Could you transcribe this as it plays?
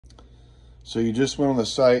So you just went on the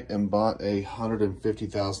site and bought a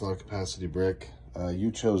 $150,000 capacity brick.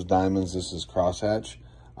 You chose diamonds. This is crosshatch.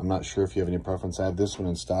 I'm not sure if you have any preference. I have this one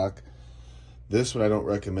in stock. This one I don't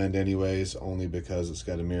recommend anyways, only because it's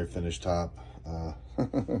got a mirror finish top.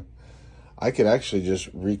 I could actually just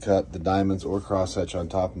recut the diamonds or crosshatch on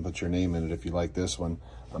top and put your name in it if you like this one.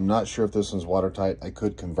 I'm not sure if this one's watertight. I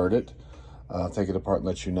could convert it, take it apart and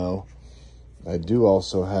let you know. I do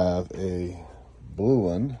also have a blue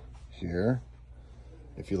one here,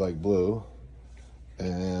 if you like blue.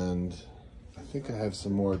 And I think I have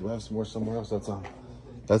some more. Do I have some more somewhere else?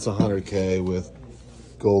 That's 100K with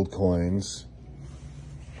gold coins.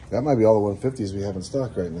 That might be all the 150s we have in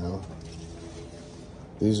stock right now.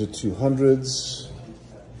 These are 200s,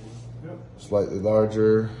 slightly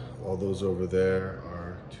larger. All those over there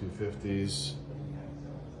are 250s.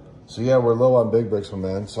 So yeah, we're low on big bricks, my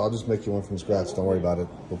man. So I'll just make you one from scratch. Don't worry about it.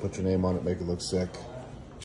 We'll put your name on it, make it look sick.